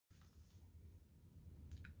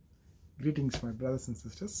Greetings, my brothers and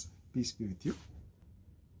sisters. Peace be with you.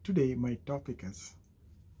 Today, my topic is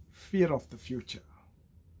fear of the future.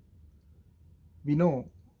 We know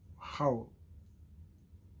how,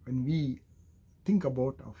 when we think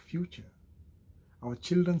about our future, our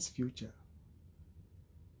children's future,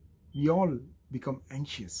 we all become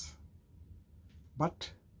anxious.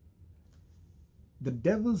 But the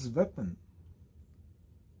devil's weapon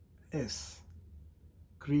is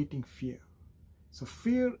creating fear. So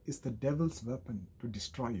fear is the devil's weapon to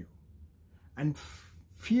destroy you. And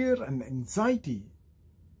fear and anxiety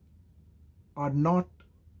are not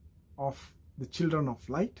of the children of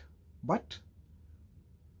light, but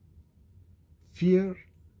fear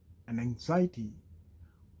and anxiety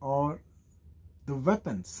are the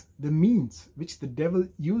weapons, the means which the devil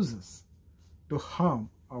uses to harm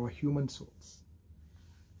our human souls.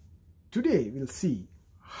 Today we'll see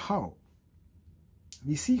how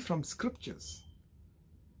we see from scriptures.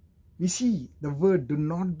 We see the word "do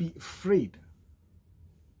not be afraid"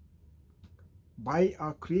 by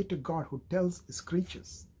our Creator God, who tells His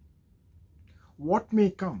creatures what may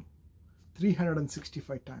come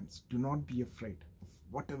 365 times. Do not be afraid of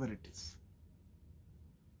whatever it is,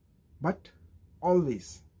 but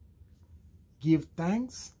always give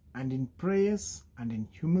thanks, and in prayers and in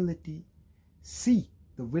humility seek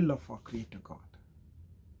the will of our Creator God.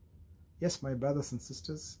 Yes, my brothers and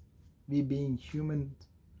sisters, we being human,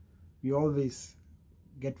 we always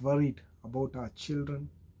get worried about our children,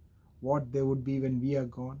 what they would be when we are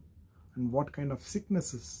gone, and what kind of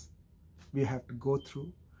sicknesses we have to go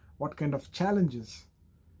through, what kind of challenges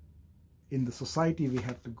in the society we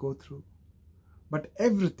have to go through. But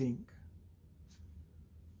everything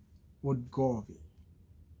would go away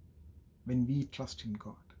when we trust in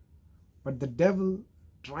God. But the devil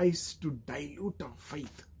tries to dilute our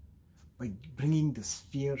faith by bringing this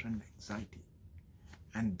fear and anxiety.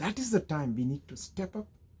 And that is the time we need to step up,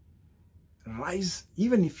 rise.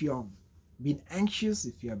 Even if you have been anxious,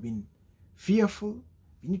 if you have been fearful,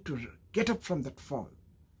 we need to get up from that fall.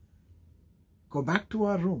 Go back to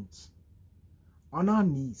our rooms, on our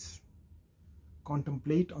knees,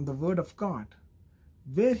 contemplate on the word of God,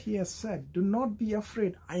 where He has said, "Do not be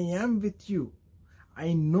afraid, I am with you.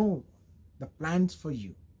 I know the plans for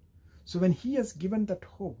you." So when He has given that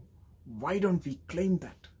hope, why don't we claim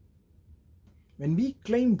that? When we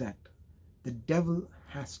claim that, the devil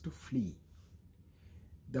has to flee.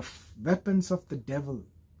 The weapons of the devil,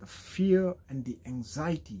 the fear and the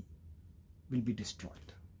anxiety, will be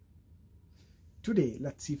destroyed. Today,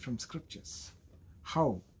 let's see from scriptures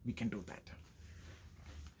how we can do that.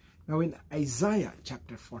 Now in Isaiah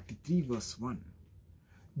chapter 43 verse 1,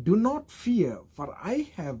 "Do not fear, for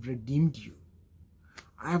I have redeemed you.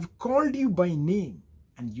 I have called you by name,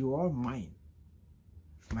 and you are mine."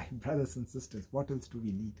 My brothers and sisters, what else do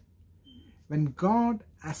we need? When God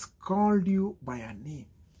has called you by a name.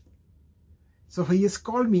 So He has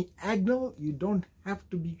called me Agnel, you don't have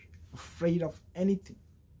to be afraid of anything.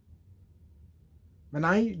 When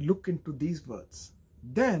I look into these words,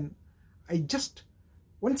 then I just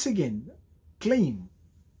once again claim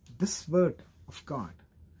this word of God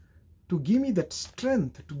to give me that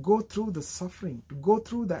strength to go through the suffering, to go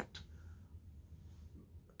through that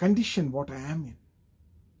condition what I am in.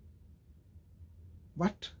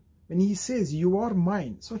 But when He says, "You are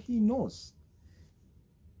mine," so He knows.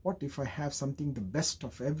 What if I have something, the best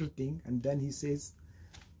of everything, and then He says,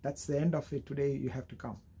 "That's the end of it, today you have to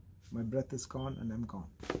come. My breath is gone and I'm gone."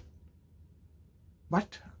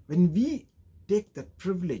 But when we take that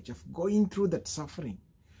privilege of going through that suffering,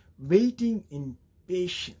 waiting in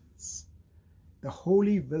patience, the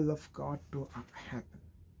holy will of God to happen,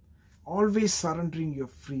 always surrendering your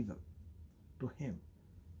free will to Him,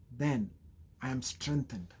 then I am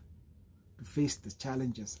strengthened to face the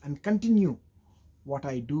challenges and continue what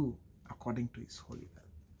I do according to His holy will.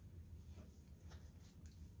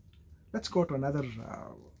 Let's go to another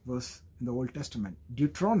verse in the Old Testament,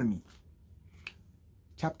 Deuteronomy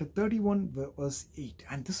chapter 31 verse 8.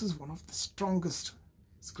 And this is one of the strongest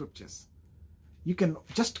scriptures. You can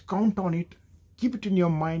just count on it, keep it in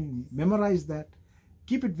your mind, memorize that,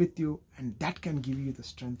 keep it with you, and that can give you the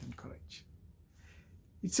strength and courage.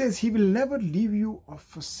 It says, "He will never leave you or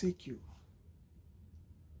forsake you."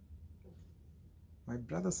 My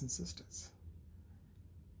brothers and sisters,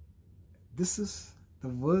 this is the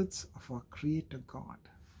words of our Creator God.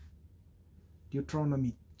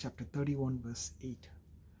 Deuteronomy chapter 31 verse 8.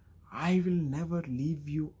 "I will never leave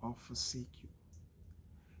you or forsake you."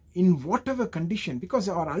 In whatever condition, because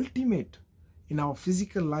our ultimate in our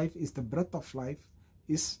physical life is the breath of life,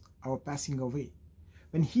 is our passing away.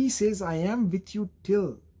 When He says, "I am with you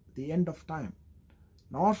till the end of time,"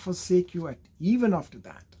 nor forsake you even after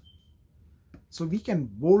that. So we can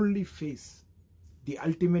boldly face the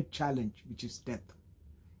ultimate challenge, which is death,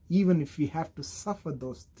 even if we have to suffer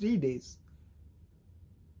those 3 days.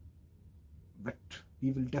 But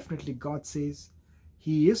we will definitely, God says,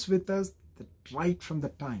 He is with us right from the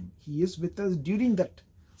time. He is with us during that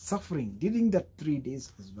suffering, during that 3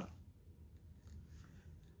 days as well.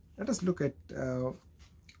 Let us look at the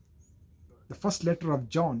first letter of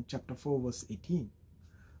John, chapter 4, verse 18.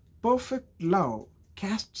 Perfect love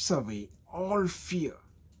casts away all fear.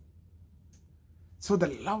 So the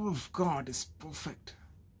love of God is perfect.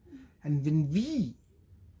 And when we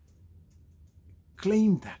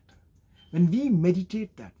claim that, when we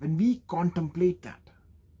meditate that, when we contemplate that,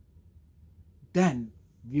 then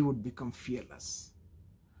we would become fearless.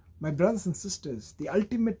 My brothers and sisters, the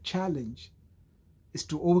ultimate challenge is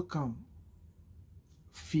to overcome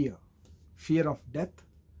fear. Fear of death,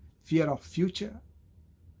 fear of future,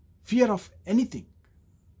 fear of anything.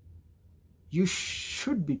 You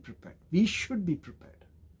should be prepared. We should be prepared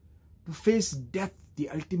to face death, the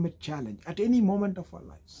ultimate challenge, at any moment of our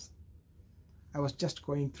lives. I was just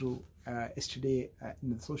going through yesterday in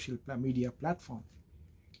the social media platform.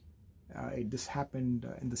 This happened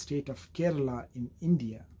in the state of Kerala in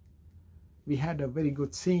India. We had a very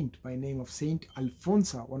good saint by name of Saint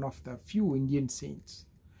Alfonso, one of the few Indian saints.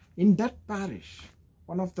 In that parish,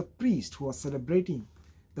 one of the priests who was celebrating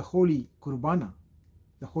the Holy Kurbana,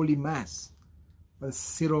 the Holy Mass, the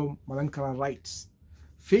Siro Malankara rites,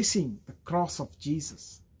 facing the cross of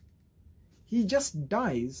Jesus, he just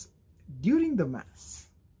dies during the Mass.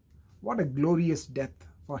 What a glorious death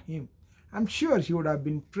for him. I'm sure he would have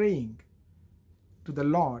been praying to the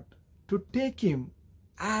Lord to take him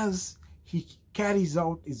as he carries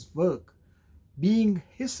out his work, being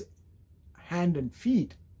his hand and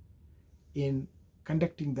feet in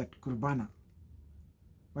conducting that Kurbana.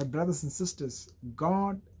 My brothers and sisters,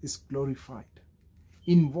 God is glorified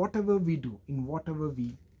in whatever we do, in whatever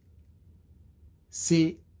we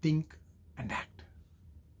say, think, and act.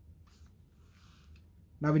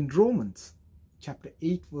 Now in Romans chapter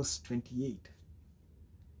 8 verse 28,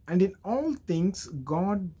 and in all things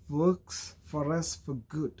God works for us for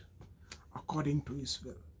good, according to His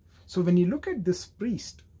will. So when you look at this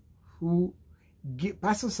priest who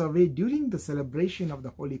passes away during the celebration of the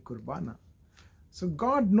Holy Kurbana, so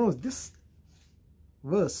God knows this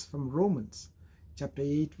verse from Romans chapter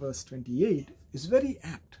 8 verse 28 is very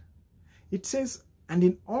apt. It says, and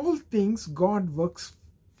in all things God works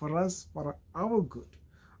for us for our good,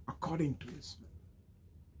 according to His will.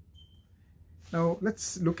 Now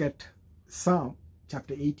let's look at Psalm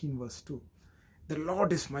chapter 18 verse 2. The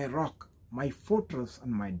Lord is my rock, my fortress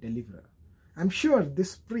and my deliverer. I'm sure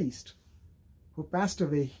this priest who passed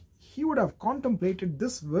away, he would have contemplated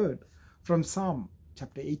this word from Psalm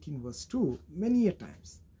chapter 18 verse 2 many a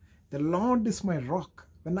times. The Lord is my rock.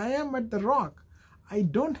 When I am at the rock, I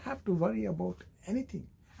don't have to worry about anything.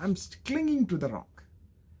 I'm clinging to the rock.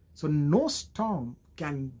 So no storm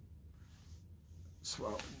can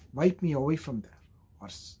wipe me away from there or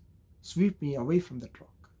sweep me away from that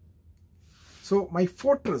rock. So my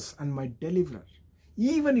fortress and my deliverer,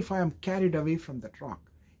 even if I am carried away from that rock,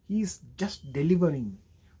 He is just delivering me.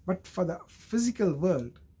 But for the physical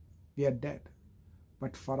world, we are dead.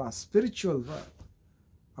 But for our spiritual world,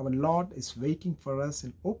 our Lord is waiting for us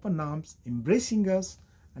in open arms, embracing us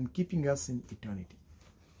and keeping us in eternity.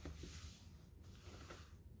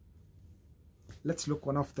 Let's look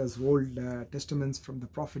one of those old testaments from the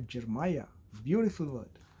prophet Jeremiah. Beautiful word.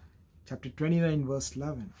 Chapter 29 verse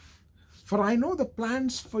 11. For I know the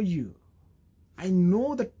plans for you. I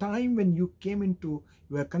know the time when you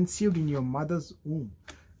were conceived in your mother's womb.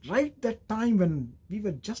 Right that time when we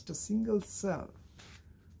were just a single cell.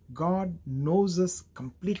 God knows us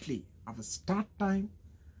completely. Our start time,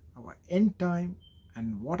 our end time,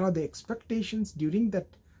 and what are the expectations during that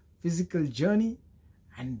physical journey,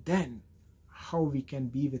 and then how we can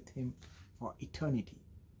be with Him for eternity.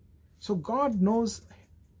 So God knows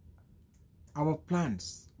our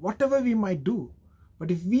plans, whatever we might do.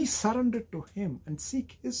 But if we surrender to Him and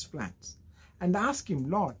seek His plans and ask Him,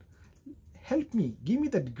 Lord, help me, give me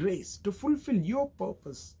that grace to fulfill your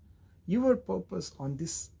purpose on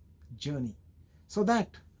this journey, so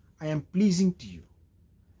that I am pleasing to you.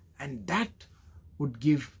 And that would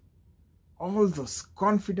give all those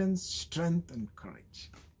confidence, strength, and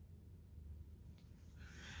courage.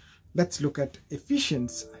 Let's look at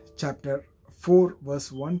Ephesians chapter 4 verse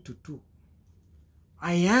 1 to 2.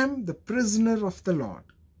 I am the prisoner of the Lord.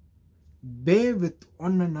 Bear with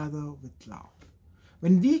one another with love.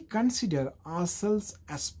 When we consider ourselves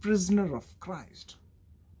as prisoner of Christ,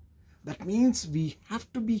 That means we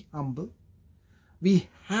have to be humble. We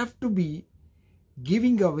have to be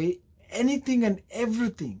giving away anything and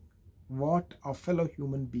everything what a fellow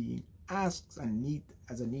human being asks and needs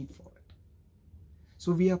as a need for it.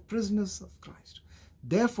 So we are prisoners of Christ.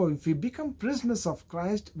 Therefore, if we become prisoners of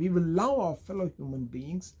Christ, we will love our fellow human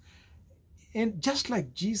beings, and just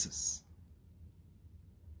like Jesus.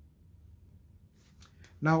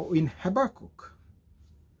 Now in Habakkuk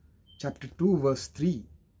chapter 2 verse 3,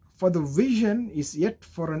 for the vision is yet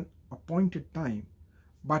for an appointed time,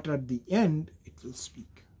 but at the end it will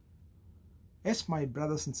speak. Yes, my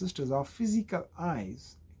brothers and sisters, our physical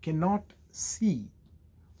eyes cannot see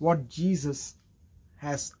what Jesus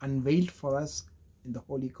has unveiled for us in the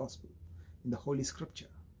Holy Gospel, in the Holy Scripture.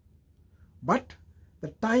 But the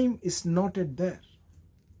time is not yet there.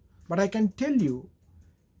 But I can tell you,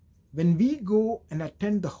 when we go and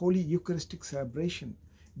attend the Holy Eucharistic celebration,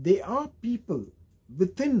 there are people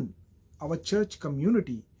within our church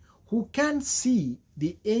community who can see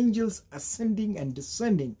the angels ascending and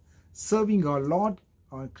descending, serving our Lord,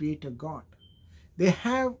 our Creator God. They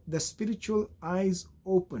have the spiritual eyes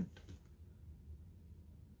opened.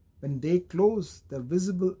 When they close their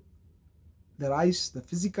eyes, the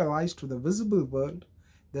physical eyes to the visible world,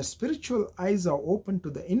 their spiritual eyes are open to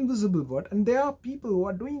the invisible world, and there are people who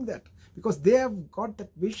are doing that because they have got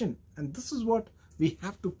that vision. And this is what we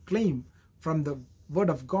have to claim from the word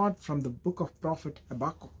of God, from the book of prophet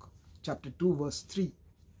Habakkuk, chapter 2 verse 3.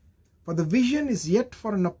 For the vision is yet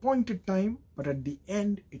for an appointed time, but at the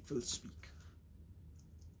end it will speak.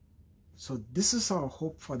 So this is our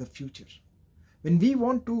hope for the future. When we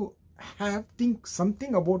want to think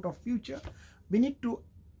something about our future, we need to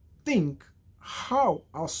think how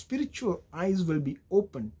our spiritual eyes will be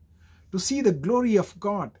opened to see the glory of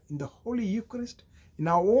God in the Holy Eucharist, in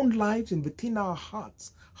our own lives and within our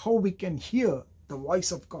hearts, how we can hear the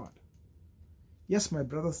voice of God. Yes, my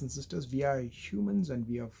brothers and sisters, we are humans and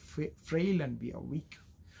we are frail and we are weak.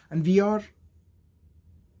 And we are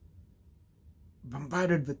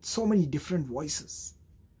bombarded with so many different voices.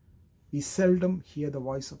 We seldom hear the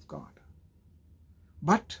voice of God.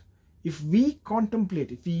 But if we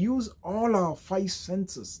contemplate, if we use all our five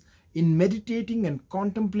senses in meditating and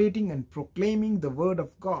contemplating and proclaiming the word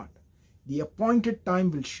of God, the appointed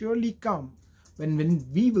time will surely come when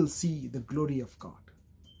we will see the glory of God.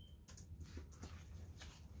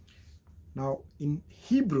 Now in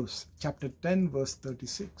Hebrews chapter 10 verse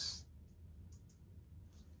 36,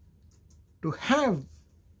 to have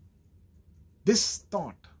this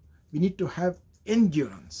thought, we need to have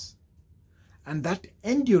endurance. And that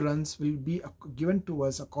endurance will be given to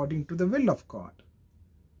us according to the will of God.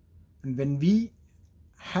 And when we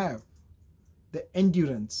have the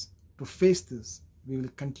endurance to face this, we will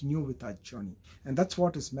continue with our journey. And that's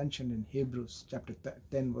what is mentioned in Hebrews chapter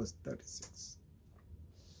 10 verse 36.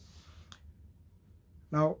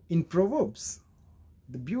 Now in Proverbs,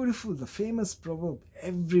 the famous proverb,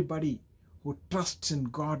 everybody who trusts in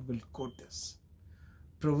God will quote this.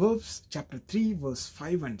 Proverbs chapter 3 verse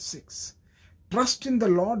 5 and 6. Trust in the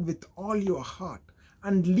Lord with all your heart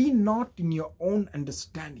and lean not in your own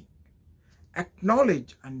understanding.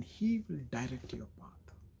 Acknowledge and He will direct your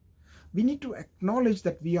path. We need to acknowledge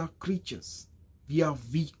that we are creatures. We are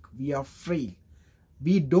weak. We are frail.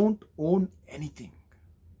 We don't own anything.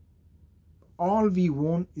 All we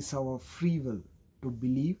own is our free will to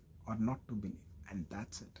believe or not to believe. And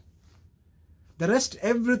that's it. The rest,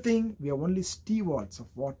 everything, we are only stewards of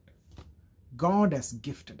what God has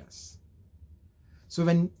gifted us. So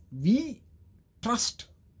when we trust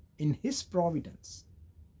in His providence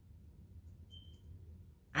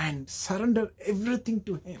and surrender everything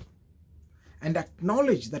to Him and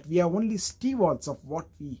acknowledge that we are only stewards of what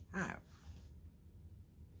we have,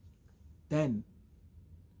 then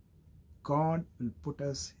God will put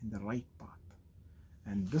us in the right path.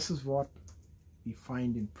 And this is what we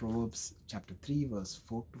find in Proverbs chapter 3 verse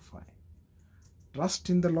 4 to 5. Trust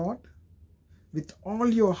in the Lord with all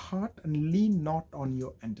your heart and lean not on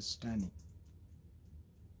your understanding.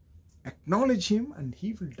 Acknowledge Him and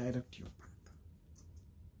He will direct your path.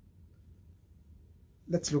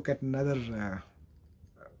 Let's look at another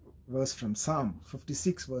verse from Psalm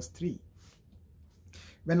 56 verse 3.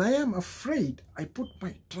 When I am afraid, I put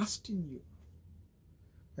my trust in you.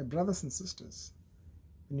 My brothers and sisters,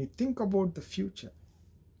 when you think about the future,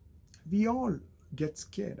 we all get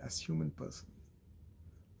scared as human persons.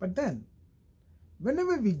 But then,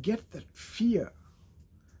 whenever we get that fear,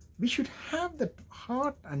 we should have that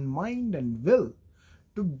heart and mind and will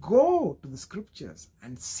to go to the scriptures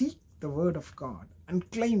and seek the word of God and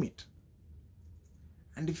claim it.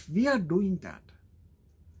 And if we are doing that,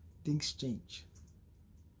 things change.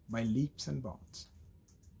 by leaps and bounds.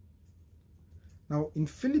 Now in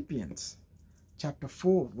Philippians chapter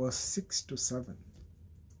 4 verse 6 to 7,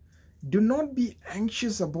 do not be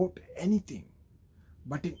anxious about anything,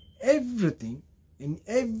 but in everything, in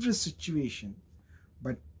every situation,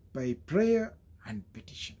 but by prayer and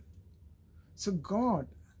petition. So God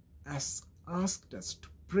has asked us to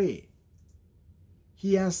pray.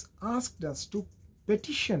 He has asked us to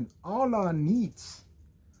petition all our needs.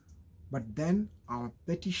 But then our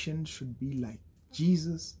petition should be like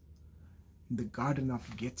Jesus in the Garden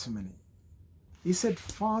of Gethsemane. He said,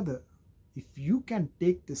 Father, if you can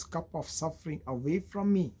take this cup of suffering away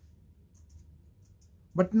from me,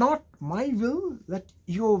 but not my will, let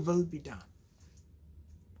your will be done.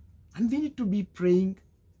 And we need to be praying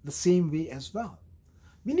the same way as well.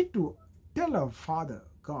 We need to tell our Father,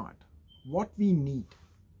 God, what we need.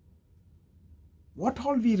 What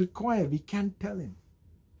all we require, we can tell Him.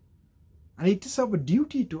 And it is our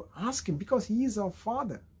duty to ask Him because He is our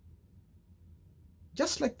Father.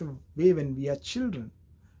 Just like the way when we are children,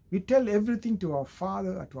 we tell everything to our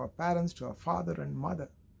father, to our parents, to our father and mother.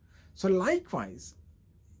 So likewise,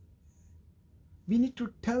 we need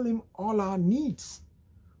to tell Him all our needs.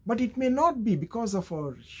 But it may not be because of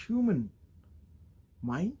our human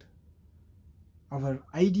mind. Our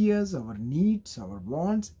ideas, our needs, our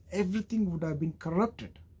wants, everything would have been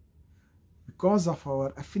corrupted because of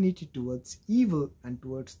our affinity towards evil and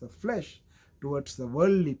towards the flesh, towards the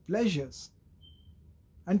worldly pleasures,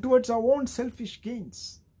 and towards our own selfish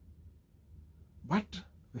gains. But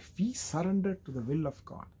if we surrender to the will of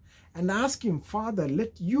God and ask Him, Father,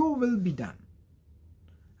 let your will be done,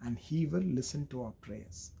 and He will listen to our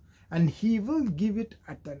prayers, and He will give it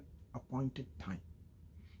at an appointed time.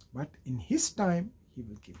 But in His time, He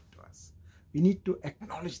will give it to us. We need to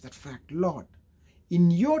acknowledge that fact. Lord,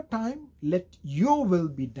 in your time, let your will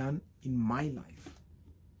be done in my life.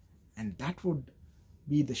 And that would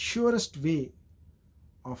be the surest way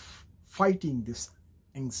of fighting this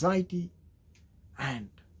anxiety and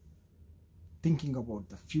thinking about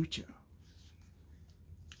the future.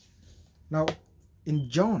 Now, in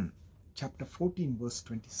John chapter 14 verse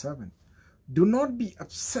 27, do not be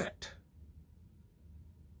upset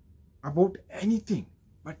about anything,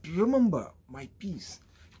 but remember my peace.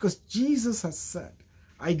 Because Jesus has said,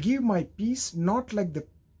 I give my peace not like the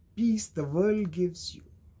peace the world gives you.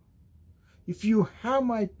 If you have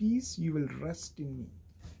my peace, you will rest in me.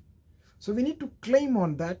 So we need to claim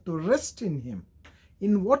on that, to rest in Him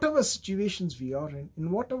in whatever situations we are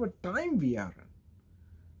in whatever time we are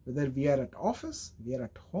in. Whether we are at office, we are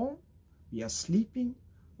at home, we are sleeping,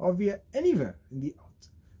 or we are anywhere in the earth.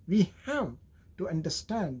 We have to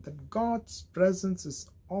understand that God's presence is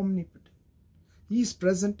omnipotent. He is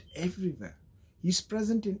present everywhere. He is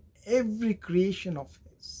present in every creation of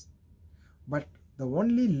His. But the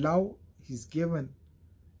only love He's given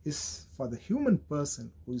is for the human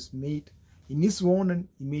person who is made in His own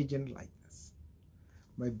image and likeness.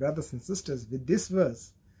 My brothers and sisters, with this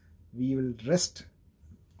verse, we will rest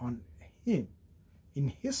on Him, in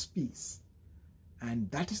His peace. And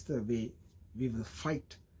that is the way we will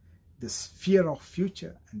fight this fear of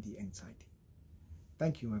future and the anxiety.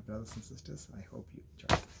 Thank you, my brothers and sisters. I hope you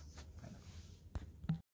enjoyed this.